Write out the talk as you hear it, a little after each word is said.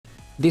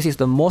This is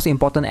the most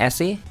important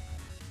essay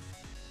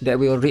that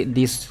we'll read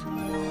this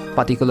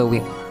particular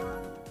week.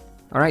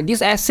 Alright,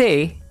 this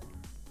essay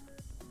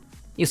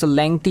is a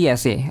lengthy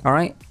essay,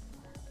 alright?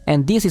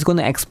 And this is going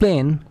to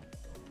explain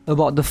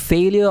about the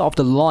failure of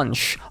the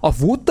launch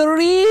of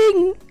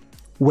Wuthering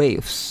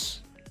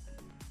Waves.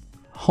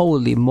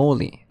 Holy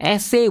moly.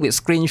 Essay with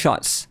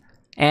screenshots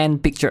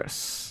and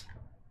pictures.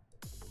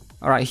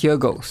 Alright, here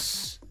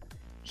goes.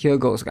 Here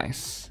goes,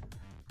 guys.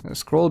 Let's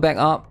scroll back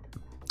up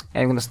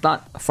and we're going to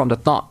start from the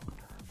top.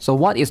 So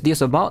what is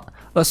this about?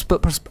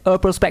 A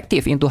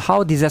perspective into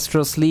how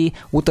disastrously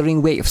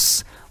Wuthering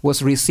Waves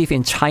was received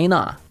in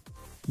China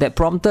that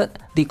prompted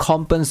the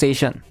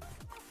compensation.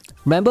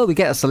 Remember, we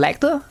get a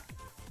selector?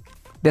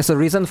 There's a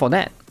reason for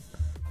that.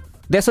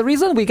 There's a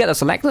reason we get a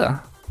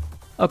selector.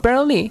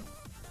 Apparently,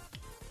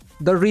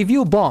 the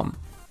review bomb,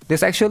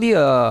 there's actually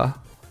a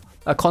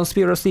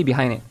conspiracy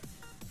behind it.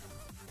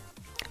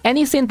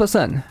 Any sane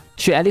person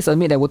should at least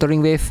admit that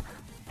Wuthering Wave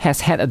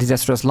has had a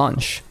disastrous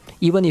launch.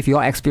 Even if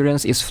your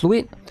experience is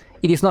fluid,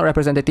 it is not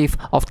representative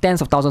of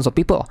tens of thousands of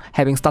people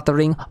having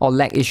stuttering or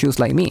lag issues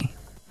like me.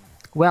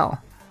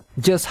 Well,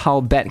 just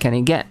how bad can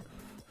it get?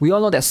 We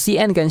all know that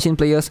CN Genshin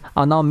players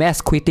are now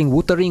mass quitting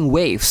Wuthering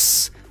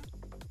Waves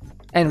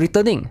and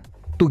returning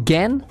to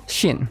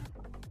Genshin.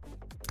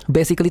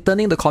 Basically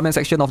turning the comment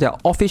section of their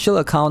official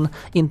account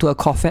into a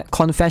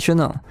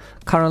confessional,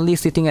 currently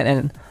sitting at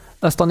an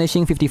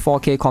astonishing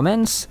 54k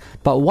comments.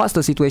 But what's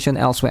the situation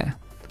elsewhere?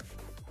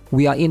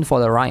 We are in for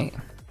the ride.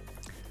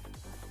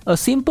 A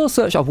simple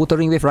search of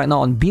Wuthering Wave right now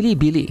on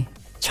Bilibili,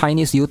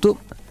 Chinese YouTube,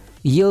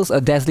 yields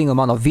a dazzling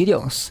amount of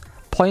videos,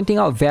 pointing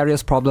out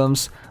various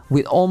problems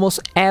with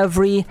almost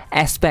every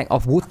aspect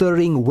of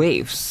Wuthering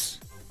Waves.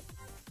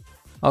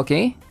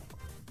 Okay?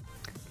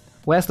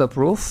 Where's the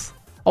proof?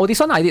 Oh, this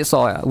one I did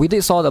saw. We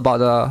did saw about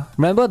the...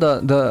 Remember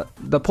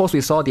the post we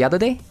saw the other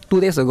day?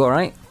 2 days ago,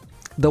 right?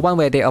 The one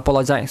where they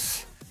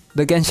apologize.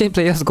 The Genshin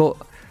players go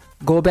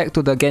back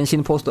to the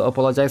Genshin post to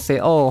apologize, say,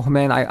 oh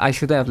man, I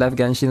shouldn't have left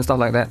Genshin, stuff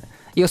like that.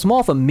 It was more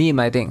of a meme,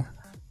 I think.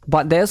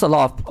 But there's a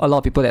lot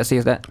of people that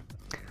says that.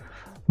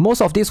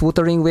 Most of these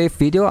Wuthering Wave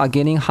videos are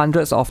gaining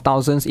hundreds of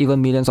thousands,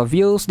 even millions of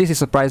views. This is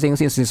surprising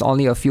since it's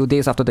only a few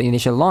days after the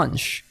initial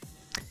launch.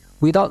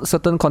 Without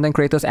certain content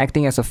creators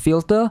acting as a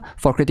filter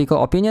for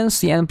critical opinions,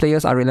 CN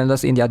players are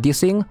relentless in their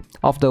dissing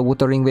of the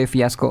Wuthering Wave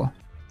fiasco.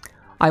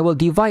 I will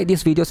divide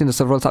these videos into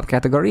several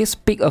subcategories,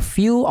 pick a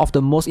few of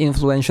the most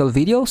influential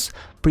videos,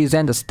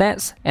 present the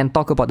stats, and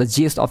talk about the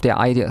gist of their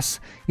ideas.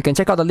 You can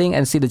check out the link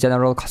and see the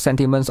general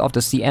sentiments of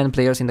the CN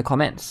players in the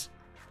comments.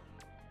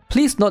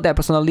 Please note that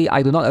personally,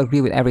 I do not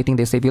agree with everything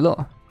they say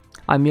below.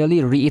 I'm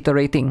merely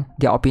reiterating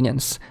their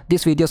opinions.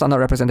 These videos are not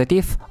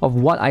representative of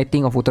what I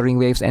think of Wuthering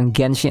Waves and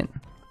Genshin.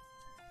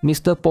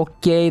 Mr.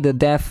 Poke, the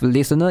deaf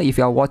listener, if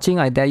you are watching,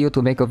 I dare you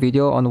to make a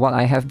video on what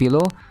I have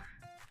below.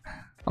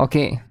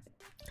 Okay.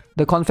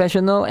 The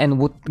confessional and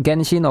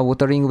Genshin or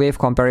Wuthering Wave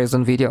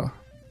comparison video.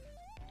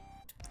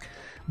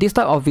 This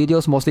type of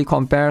videos mostly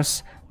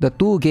compares the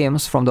two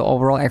games from the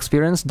overall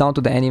experience down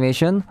to the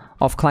animation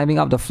of climbing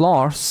up the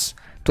floors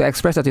to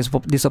express their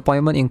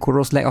disappointment in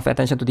Kuro's lack of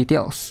attention to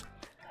details,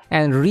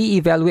 and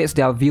re-evaluates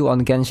their view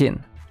on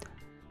Genshin.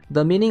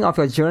 The meaning of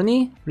your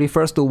journey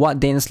refers to what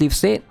Dainsleif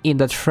said in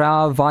the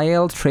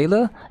Travail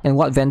trailer and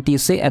what Venti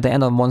said at the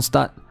end of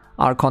Mondstadt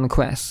Archon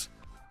Quest.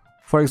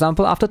 For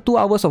example, after 2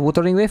 hours of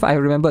Wuthering Wave, I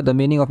remembered the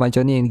meaning of my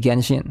journey in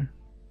Genshin.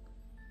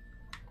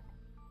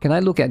 Can I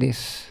look at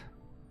this?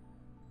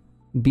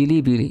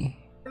 Bilibili.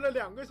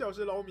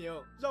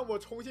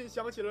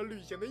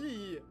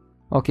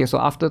 Okay, so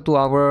after 2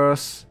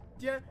 hours...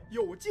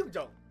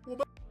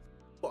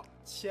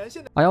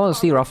 I want to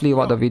see roughly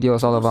what the video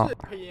is all about.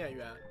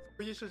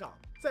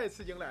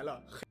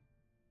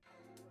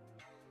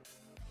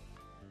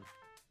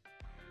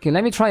 Okay,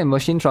 let me try and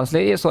machine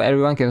translate it so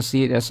everyone can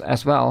see it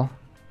as well.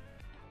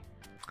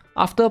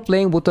 After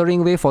playing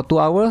Wuthering Wave for 2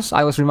 hours,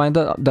 I was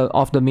reminded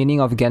of the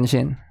meaning of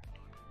Genshin.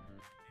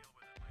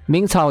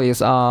 Mingtao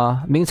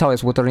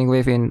is Wuthering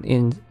Wave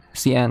in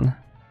CN.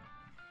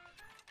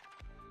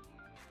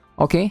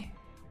 Okay,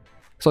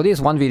 so this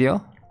is one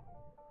video.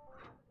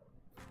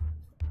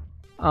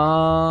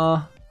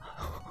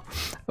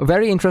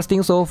 Very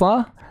interesting so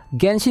far.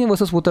 Genshin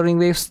vs Wuthering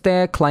Wave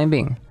stair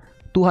climbing,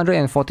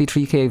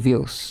 243k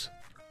views.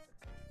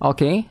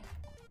 Okay,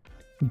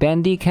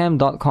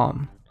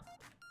 bandycam.com.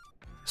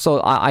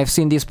 So I've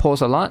seen this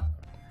post a lot.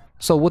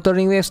 So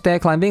Wuthering Wave stair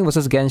climbing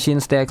versus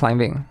Genshin stair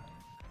climbing.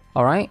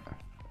 Alright.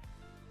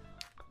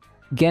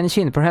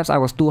 Genshin, perhaps I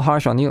was too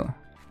harsh on you.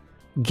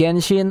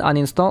 Genshin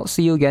uninstalled,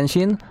 see you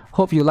Genshin.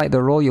 Hope you like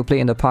the role you played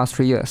in the past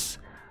 3 years.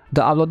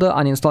 The uploader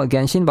uninstalled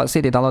Genshin but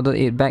said they downloaded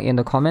it back in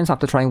the comments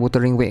after trying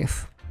Wuthering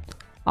Wave.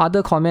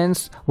 Other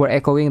comments were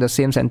echoing the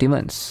same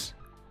sentiments.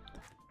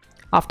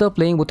 After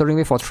playing Wuthering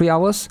Wave for 3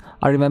 hours,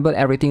 I remembered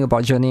everything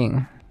about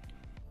journeying.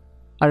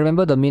 I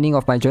remember the meaning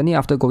of my journey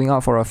after going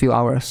out for a few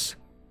hours.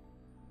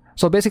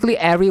 So basically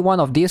every one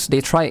of these, they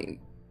tried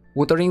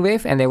Wuthering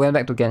Wave and they went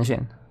back to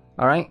Genshin.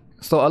 Alright?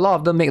 So a lot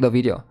of them make the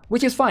video,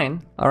 which is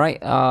fine.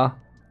 Alright?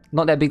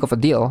 Not that big of a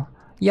deal.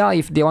 Yeah,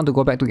 if they want to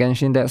go back to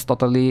Genshin, that's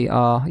totally,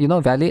 you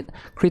know, valid.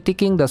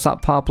 Critiquing the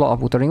subpar plot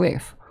of Wuthering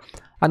Wave.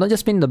 I don't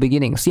just mean in the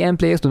beginning. CN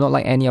players do not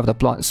like any of the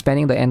plot,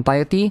 spanning the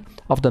entirety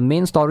of the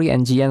main story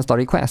and GN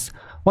story quest.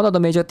 One of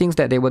the major things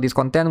that they were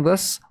discontent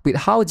was with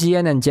how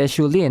GN and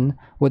Jeshu Lin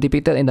were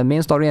depicted in the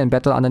main story and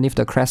battle underneath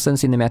the Crescent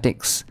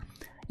cinematics.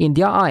 In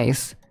their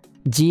eyes,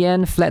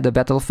 GN fled the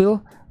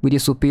battlefield, with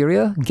his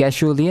superior,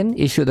 Geshu Lin,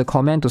 issued the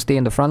command to stay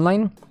in the front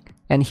line,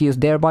 and he is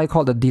thereby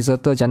called the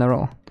Deserter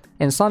General.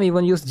 And some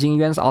even used Jing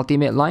Yuan's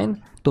ultimate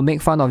line to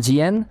make fun of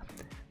GN,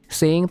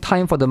 saying,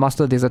 "Time for the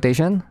master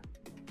dissertation."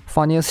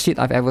 Funniest shit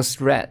I've ever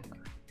read.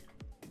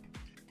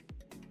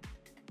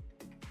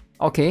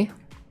 Okay.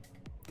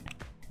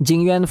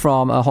 Jing Yuan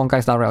from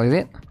Honkai Star Rail, is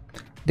it?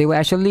 They were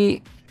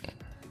actually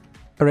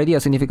already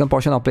a significant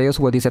portion of players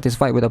who were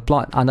dissatisfied with the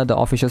plot under the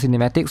official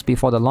cinematics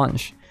before the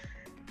launch.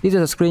 This is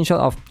a screenshot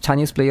of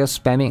Chinese players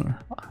spamming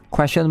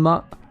question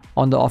mark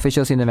on the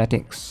official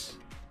cinematics.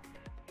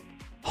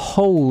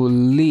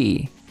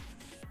 Holy.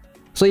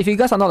 So if you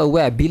guys are not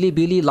aware,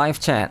 Bilibili live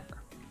chat,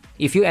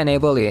 if you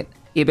enable it,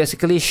 it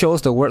basically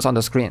shows the words on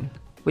the screen,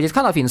 which is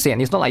kind of insane.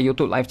 It's not like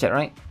YouTube live chat,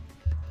 right?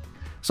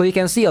 So you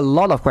can see a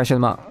lot of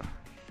question mark.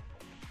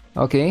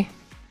 Okay.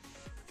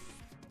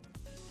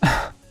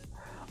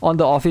 On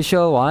the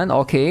official one,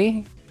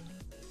 okay.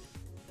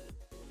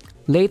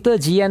 Later,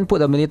 GN put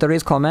the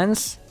military's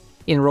commands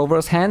in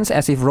Rover's hands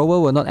as if Rover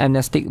were not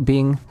amnestic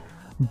being,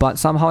 but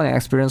somehow an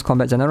experienced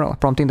combat general,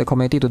 prompting the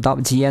community to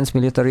doubt GN's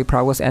military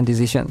prowess and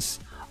decisions.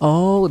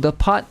 Oh, the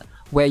part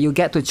where you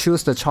get to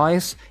choose the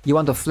choice. You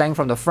want to flank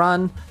from the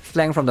front,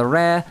 flank from the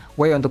rear,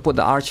 where you want to put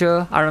the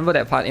archer. I remember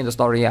that part in the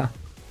story, yeah.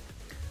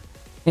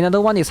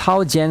 Another one is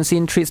how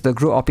Jensin treats the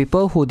group of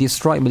people who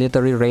destroyed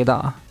military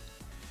radar.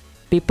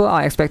 People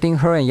are expecting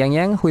her and Yang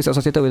Yang, who is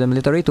associated with the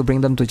military, to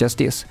bring them to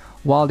justice,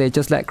 while they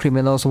just let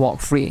criminals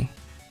walk free.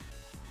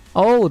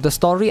 Oh, the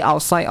story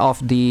outside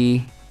of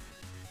the...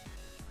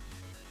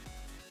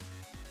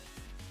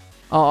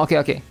 Oh,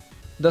 okay.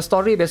 The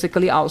story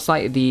basically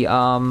outside the...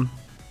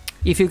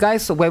 If you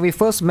guys, when we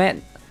first met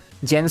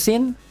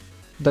Jensin,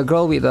 the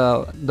girl with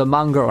the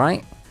monk girl,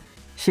 right?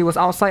 She was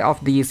outside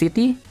of the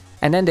city,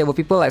 and then there were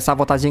people like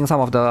sabotaging some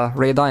of the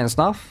radar and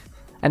stuff.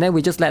 And then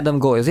we just let them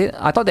go, is it?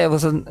 I thought there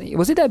wasn't...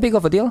 Was it that big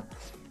of a deal?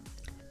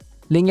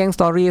 Ling Yang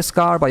story is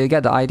scar, but you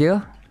get the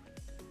idea.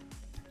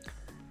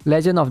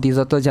 Legend of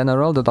Deserter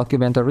General, the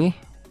documentary.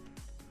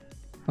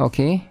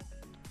 Okay.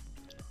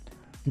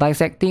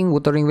 Dissecting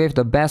Wuthering Wave,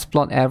 the best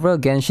plot ever,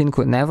 Genshin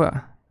could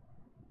never.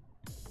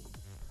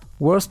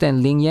 Worse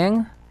than Ling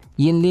Yang,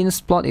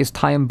 Yinlin's plot is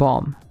Time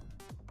Bomb.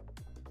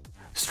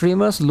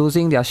 Streamers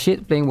losing their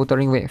shit playing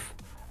Wuthering Wave.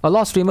 A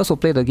lot of streamers who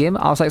play the game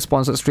outside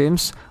sponsored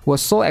streams were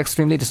so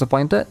extremely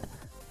disappointed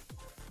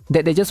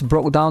that they just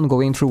broke down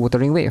going through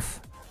Wuthering Wave.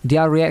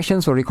 Their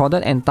reactions were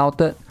recorded and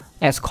touted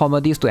as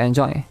comedies to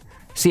enjoy.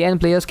 CN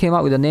players came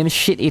up with the name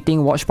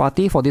Shit-Eating Watch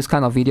Party for this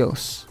kind of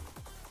videos.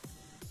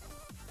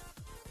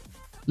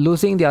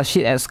 Losing their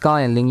shit at Scar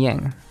and Ling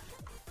Yang.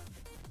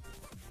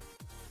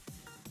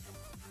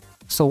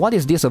 So what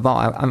is this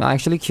about? I'm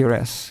actually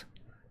curious.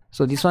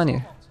 So this one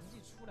is...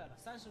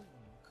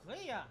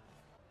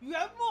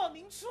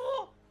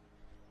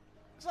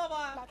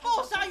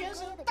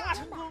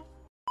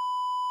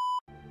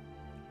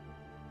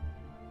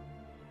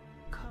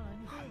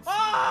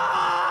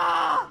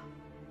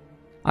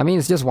 I mean,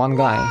 it's just one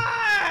guy.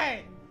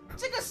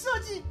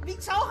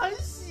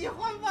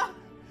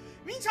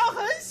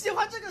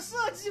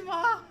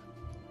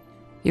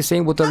 He's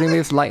saying Wuthering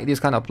Waves like this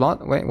kind of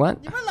plot? Wait, what?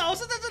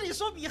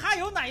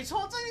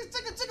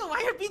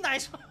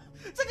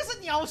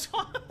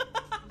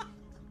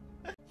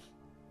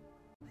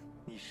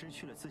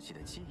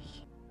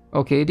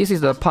 Okay, this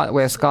is the part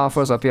where Scar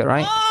first appeared,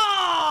 right?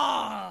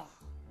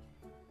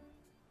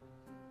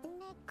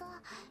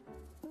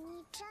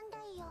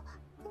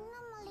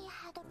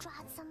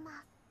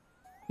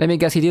 Let me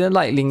guess, he didn't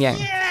like Ling Yang.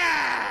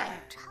 Yeah!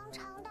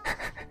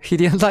 he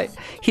didn't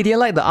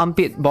like the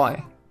armpit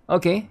boy.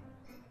 Okay.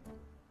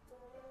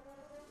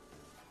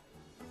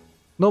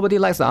 Nobody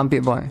likes the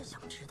armpit boy.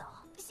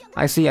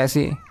 I see. I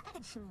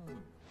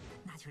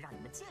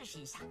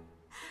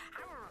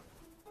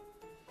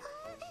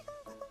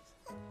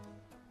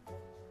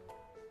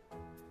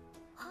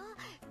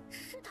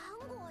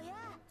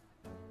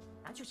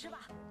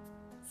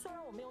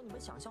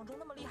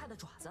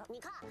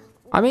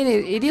mean,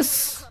 it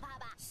is...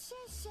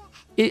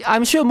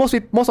 I'm sure most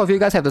of you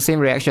guys have the same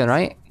reaction,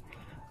 right?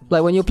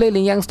 Like when you play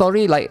Ling Yang's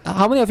story, like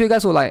how many of you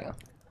guys were like,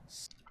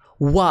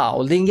 wow,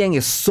 Ling Yang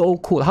is so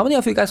cool. How many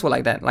of you guys were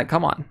like that? Like,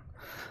 come on.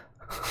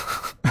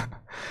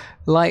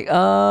 Like,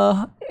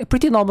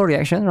 pretty normal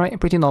reaction, right?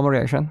 Pretty normal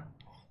reaction.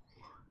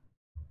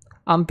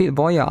 Armpit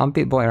boy, yeah,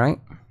 armpit boy, right?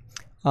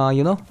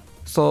 You know?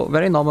 So,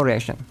 very normal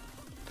reaction.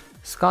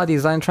 Scar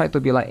design tried to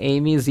be like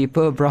Amy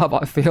Zipper, bruh,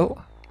 but failed.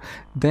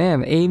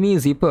 Damn, Amy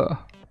Zipper.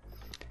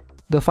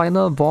 The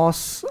final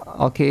boss,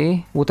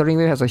 okay. Wuthering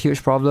Wave has a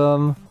huge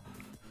problem.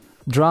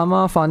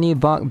 Drama, funny,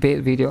 bug,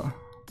 bait video.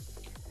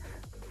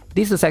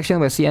 This is a section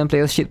where CN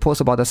players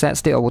shitpost about the sad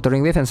state of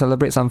Wuthering Wave and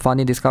celebrate some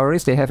funny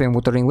discoveries they have in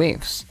Wuthering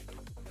Waves.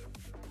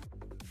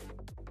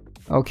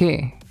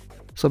 Okay.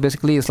 So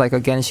basically it's like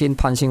a Genshin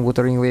punching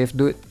Wuthering Wave,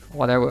 dude.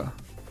 Whatever.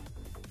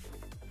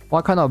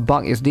 What kind of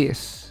bug is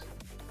this?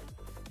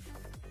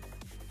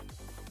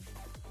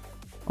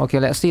 Okay,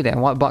 let's see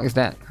then. What bug is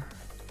that?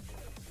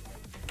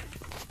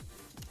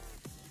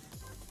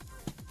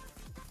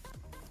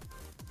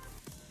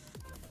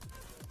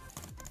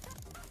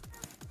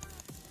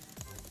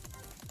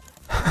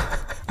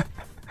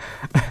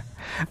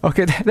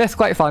 Okay, that's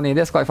quite funny.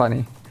 That's quite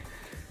funny.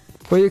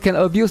 But you can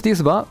abuse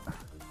this bug.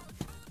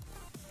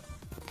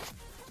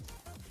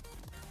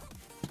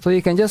 So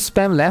you can just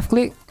spam left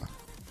click.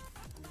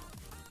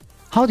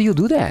 How do you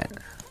do that?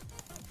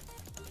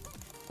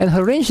 And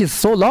her range is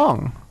so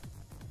long.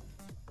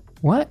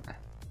 What?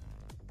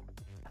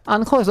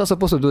 Encore is not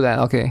supposed to do that.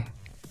 Okay.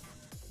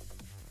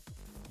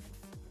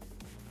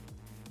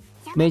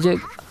 Major.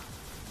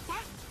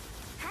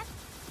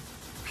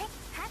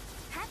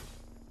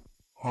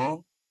 Huh?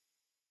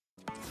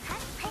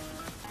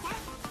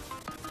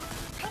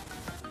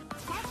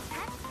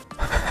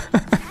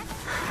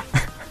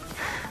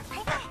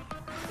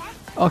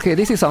 Okay,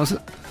 this is sounds.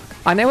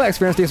 I never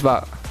experienced this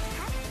bug.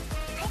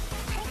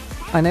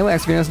 I never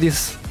experienced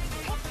this.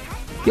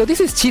 Yo, this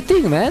is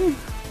cheating, man.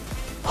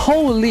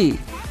 Holy,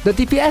 the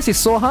DPS is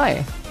so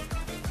high.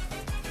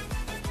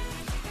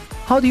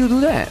 How do you do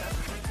that?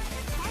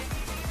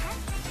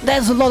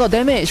 That's a lot of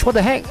damage. What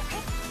the heck?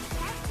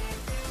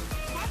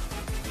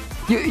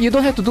 You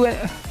don't have to do it.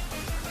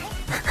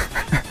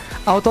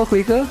 Auto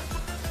clicker.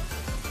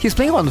 He's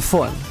playing on the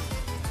phone.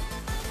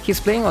 He's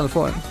playing on the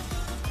phone.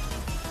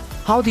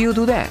 How do you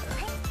do that?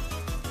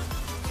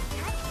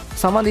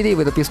 Someone did it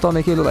with a pistol,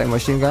 make it look like a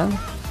machine gun.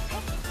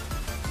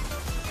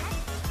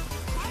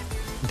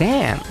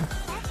 Damn.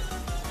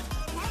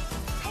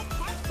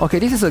 Okay,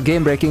 this is a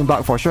game-breaking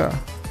bug for sure.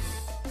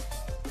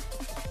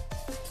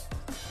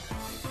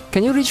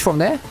 Can you reach from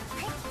there?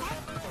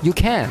 You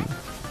can.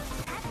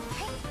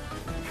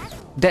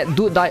 That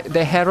dude died.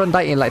 The Heron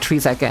died in like 3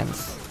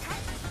 seconds.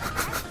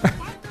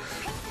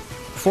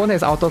 Phone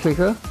has auto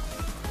clicker.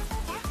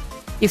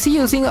 Is he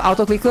using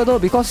auto clicker though?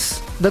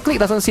 Because the click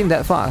doesn't seem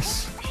that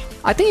fast.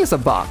 I think it's a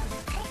bug.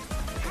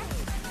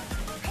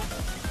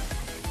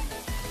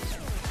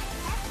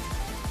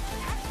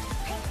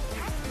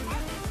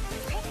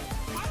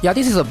 Yeah,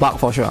 this is a bug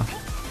for sure.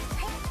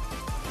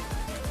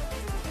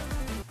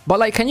 But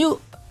like, can you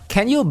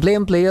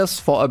blame players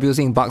for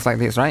abusing bugs like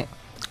this, right?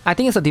 I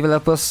think it's a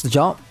developer's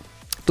job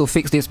to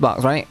fix these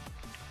bugs, right?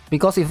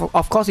 Because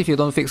of course if you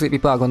don't fix it,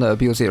 people are gonna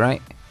abuse it,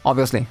 right?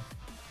 Obviously.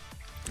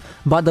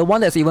 But the one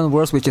that's even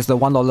worse, which is the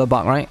 $1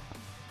 bug, right?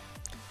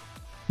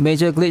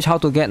 Major glitch, how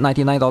to get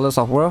 $99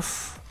 of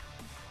worth.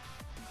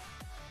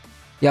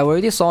 Yeah, we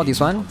already saw this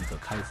one.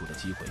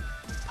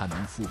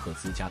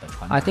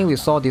 I think we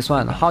saw this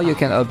one. How you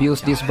can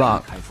abuse this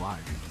bug.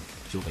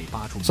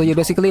 So you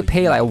basically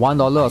pay like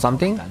 $1 or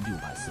something,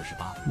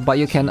 but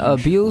you can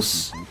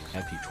abuse.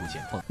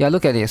 Yeah,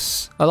 look at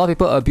this. A lot of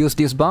people abuse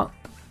this bug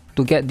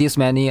to get this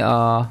many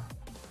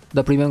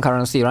the premium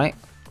currency, right?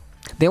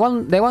 That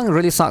one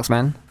really sucks,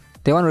 man.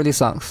 That one really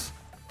sucks.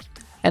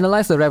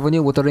 Analyze the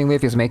revenue Wuthering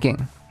Wave is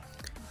making.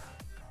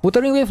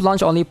 Wuthering Wave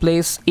launch only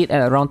placed it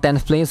at around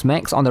 10th place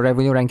max on the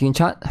revenue ranking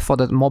chart for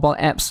the mobile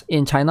apps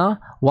in China,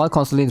 while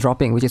constantly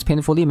dropping, which is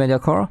painfully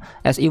mediocre,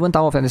 as even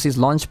Tower of Fantasy's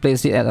launch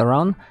placed it at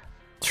around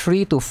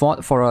 3 to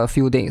 4th for a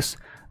few days.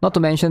 Not to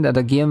mention that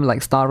the game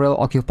like Star Rail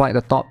occupied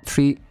the top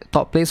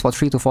place for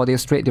 3 to 4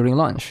 days straight during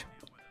launch.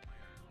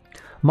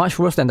 Much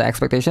worse than the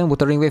expectation,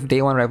 Wuthering Wave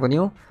day 1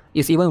 revenue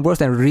is even worse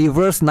than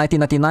Reverse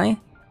 1999.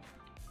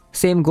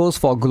 Same goes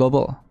for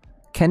global.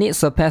 Can it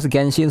surpass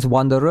Genshin's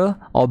Wanderer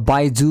or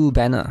Baidu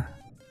banner?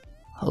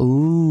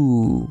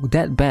 Ooh,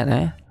 that bad,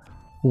 eh?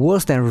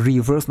 Worse than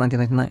Reverse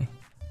 1999.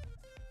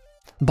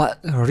 But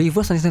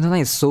Reverse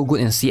 1999 is so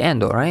good in CN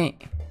though,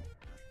 right?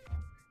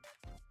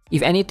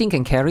 If anything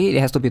can carry it,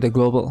 it has to be the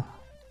global.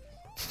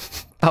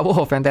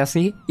 Tower of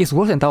Fantasy is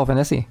worse than Tower of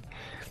Fantasy.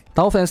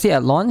 Tower of Fantasy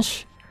at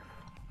launch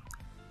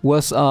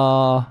was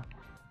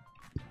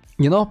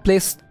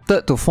placed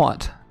 3rd to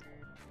 4th.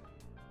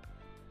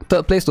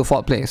 3rd place to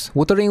 4th place.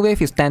 Wuthering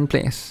Wave is 10th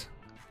place.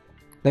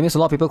 That means a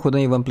lot of people couldn't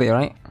even play,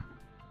 right?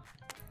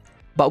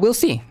 But we'll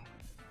see.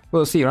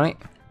 We'll see, right?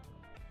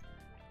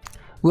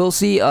 We'll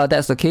see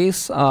that's the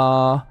case.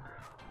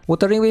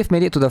 Wuthering Wave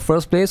made it to the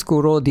 1st place.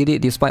 Kuro did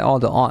it despite all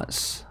the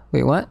odds.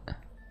 Wait, what?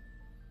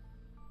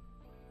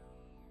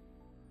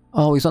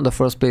 Oh, it's not the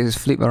 1st place, it's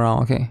flipped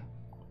around, okay.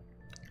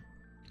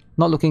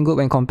 Not looking good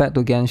when compared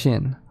to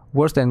Genshin.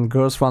 Worse than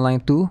Girls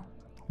Frontline 2?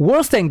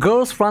 Worse than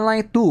Girls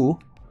Frontline 2?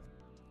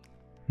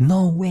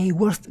 No way,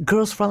 worse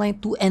Girls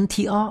Frontline 2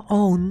 NTR?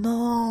 Oh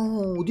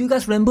no! Do you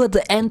guys remember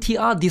the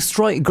NTR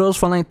destroyed Girls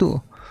Frontline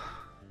 2?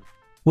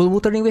 Will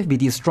Wuthering Wave be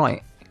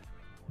destroyed?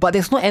 But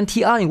there's no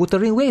NTR in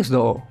Wuthering Waves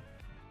though.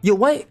 Yo,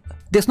 why?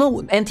 There's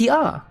no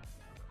NTR.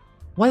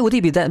 Why would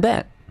it be that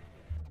bad?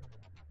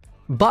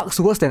 Bugs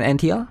worse than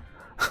NTR?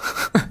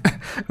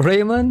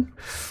 Raymond?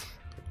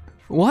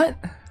 What?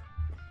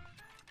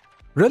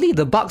 Really?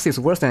 The bugs is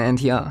worse than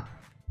NTR?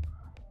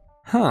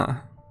 Huh.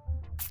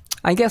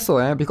 I guess so,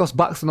 eh? Because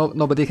bugs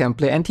nobody can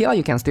play. NTR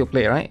you can still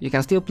play, right? You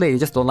can still play, you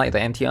just don't like the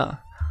NTR.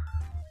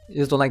 You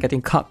just don't like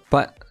getting cut,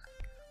 but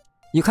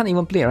you can't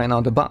even play right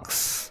now, the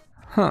bugs.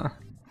 Huh.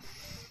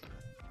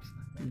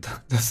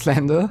 The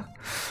Slender?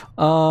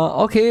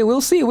 Okay,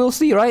 we'll see,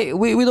 right?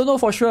 We don't know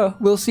for sure.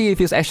 We'll see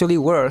if it's actually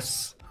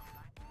worse.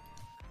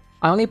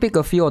 I only pick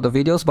a few of the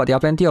videos, but there are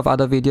plenty of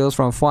other videos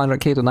from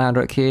 400k to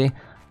 900k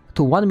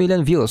to 1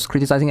 million views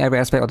criticizing every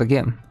aspect of the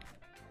game.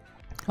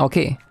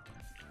 Okay.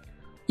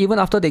 Even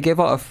after they gave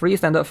out a free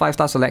standard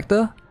 5-star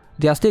selector,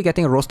 they are still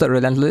getting roasted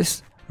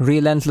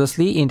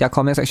relentlessly in their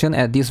comment section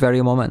at this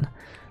very moment,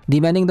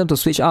 demanding them to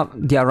switch up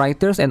their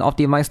writers and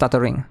optimize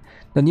stuttering.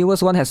 The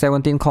newest one has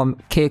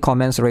 17k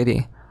comments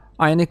already.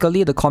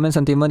 Ironically, the comment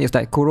sentiment is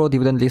that Kuro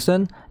didn't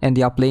listen and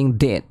they are playing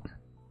dead.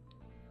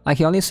 I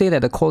can only say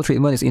that the cold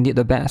treatment is indeed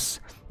the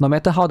best. No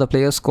matter how the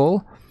players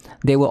scold,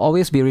 they will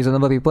always be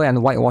reasonable people and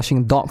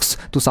whitewashing dogs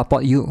to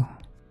support you.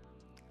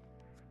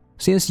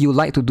 Since you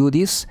like to do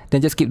this,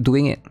 then just keep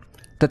doing it.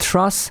 The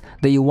trust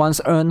that you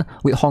once earned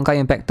with Honkai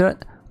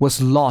Impacted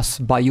was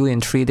lost by you in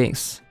 3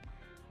 days.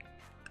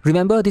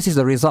 Remember, this is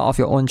the result of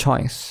your own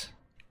choice.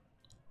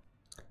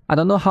 I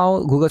don't know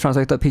how Google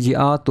translated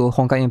PGR to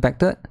Honkai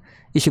Impacted.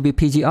 It should be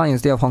PGR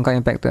instead of Honkai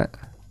Impacted.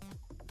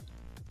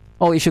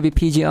 Oh, it should be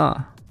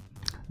PGR.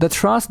 The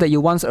trust that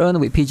you once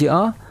earned with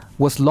PGR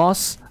was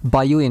lost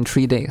by you in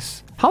 3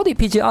 days. How did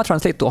PGR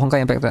translate to Honkai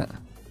Impacted?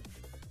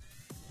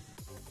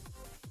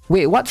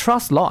 Wait, what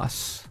trust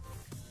lost?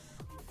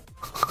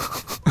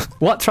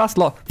 What trust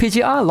lost?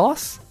 PGR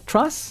lost?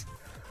 Trust?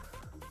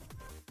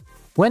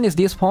 When is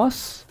this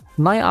pause?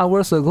 9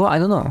 hours ago? I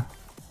don't know.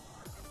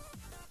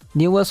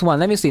 Newest one.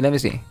 Let me see.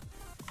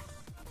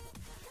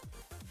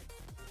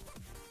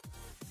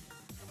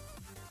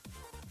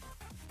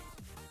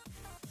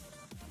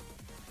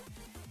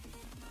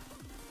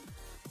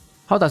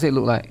 How does it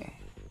look like?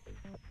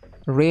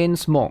 Rain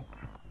smoke.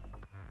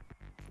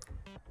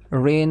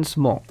 Rain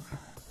smoke.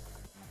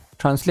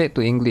 Translate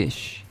to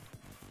English.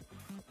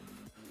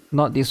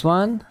 Not this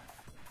one.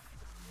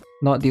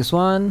 Not this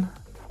one.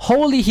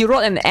 Holy, he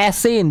wrote an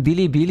essay in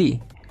Bilibili.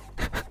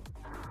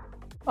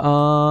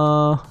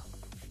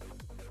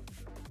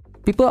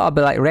 People are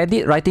like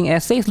Reddit writing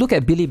essays. Look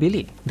at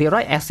Bilibili. They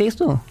write essays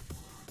too.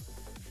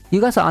 You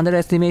guys are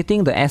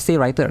underestimating the essay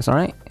writers,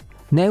 alright?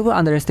 Never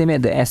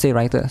underestimate the essay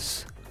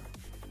writers.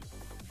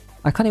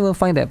 I can't even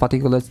find that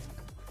particular...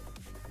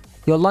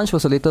 Your launch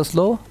was a little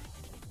slow,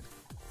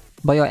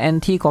 but your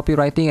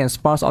anti-copywriting and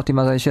sparse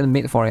optimization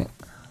made for it.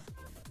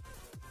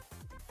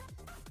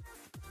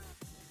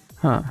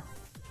 Huh.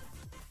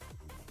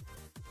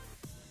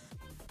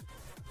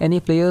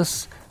 Any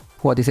players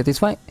who are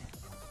dissatisfied?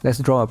 Let's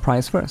draw a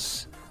prize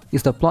first.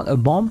 Is the plot a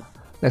bomb?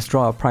 Let's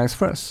draw a prize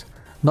first.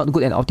 Not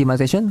good at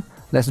optimization?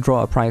 Let's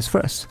draw a prize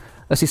first.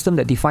 A system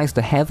that defies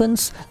the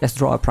heavens? Let's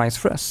draw a prize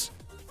first.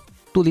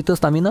 Too little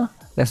stamina?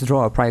 Let's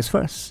draw a prize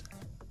first.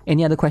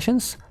 Any other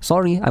questions?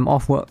 Sorry, I'm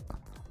off work.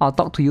 I'll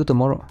talk to you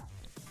tomorrow.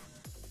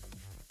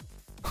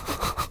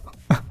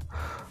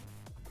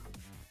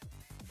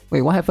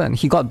 Wait, what happened?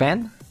 He got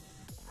banned?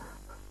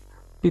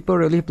 People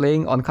really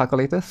playing on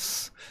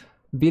calculators?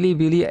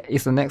 Bilibili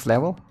is the next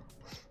level?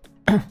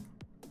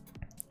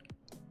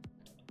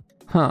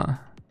 Huh.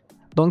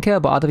 Don't care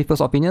about other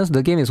people's opinions,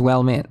 the game is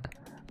well made.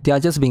 They are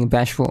just being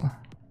bashful.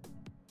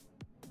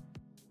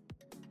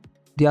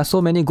 There are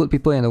so many good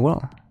people in the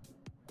world.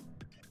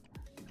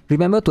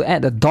 Remember to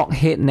add the dog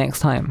head next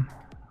time.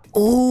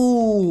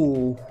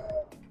 Ooh!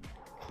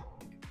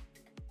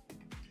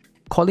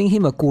 Calling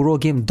him a Kuro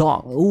game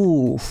dog.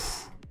 Ooh!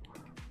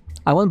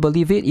 I won't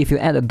believe it if you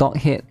add a dog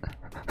head.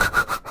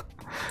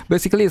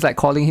 Basically, it's like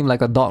calling him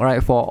like a dog,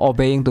 right? For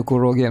obeying the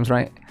Kuro games,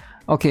 right?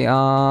 Okay,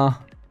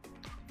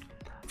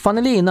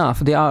 funnily enough,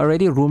 there are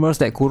already rumors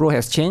that Kuro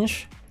has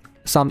changed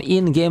some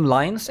in-game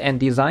lines and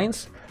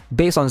designs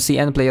based on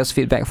CN players'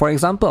 feedback. For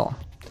example,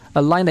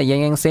 a line that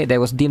Yang Yang said that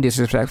was deemed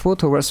disrespectful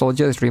towards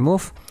Soldier is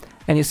removed,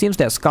 and it seems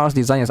that Scar's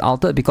design is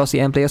altered because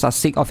CN players are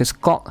sick of his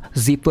cock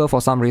zipper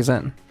for some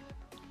reason.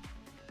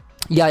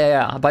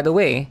 Yeah. By the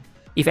way,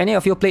 if any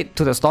of you played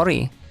to the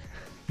story,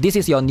 this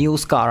is your new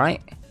Scar,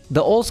 right?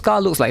 The old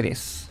Scar looks like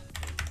this.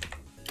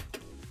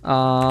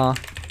 The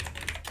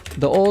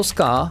old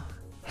Scar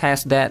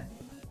has that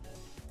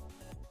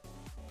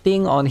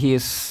thing on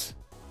his...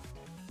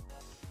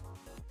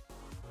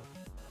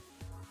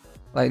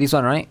 like this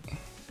one, right?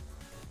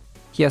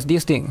 He has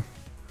this thing.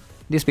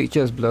 This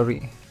picture is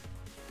blurry.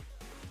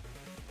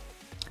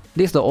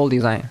 This is the old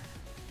design.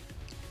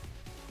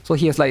 So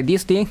he has like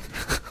this thing.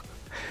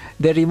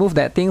 They removed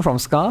that thing from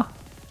Scar.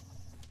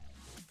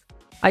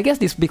 I guess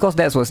this because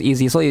that was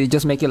easy, so you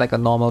just make it like a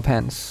normal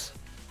pants.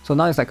 So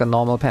now it's like a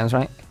normal pants,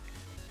 right?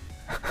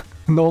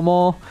 No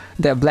more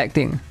that black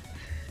thing.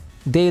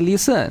 They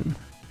listen.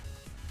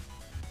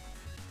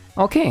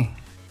 Okay.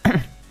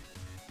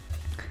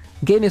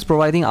 Game is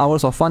providing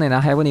hours of fun and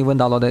I haven't even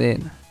downloaded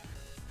it.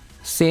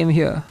 Same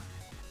here.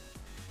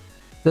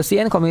 The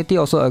CN community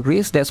also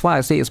agrees. That's why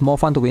I say it's more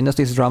fun to witness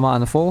this drama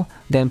unfold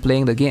than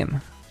playing the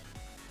game.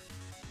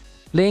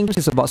 Playing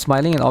is about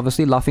smiling, and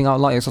obviously laughing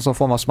out loud is also a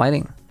form of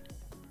smiling.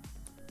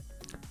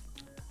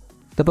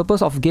 The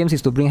purpose of games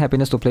is to bring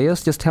happiness to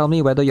players. Just tell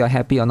me whether you're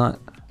happy or not.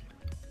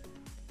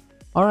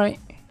 Alright.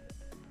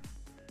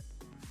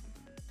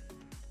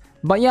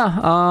 But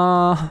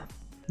yeah,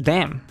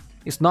 damn.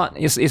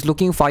 It's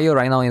looking fire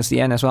right now in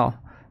CN as well.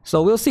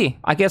 So we'll see.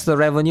 I guess the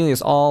revenue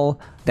is all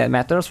that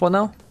matters for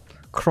now.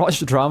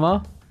 Crotch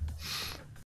drama.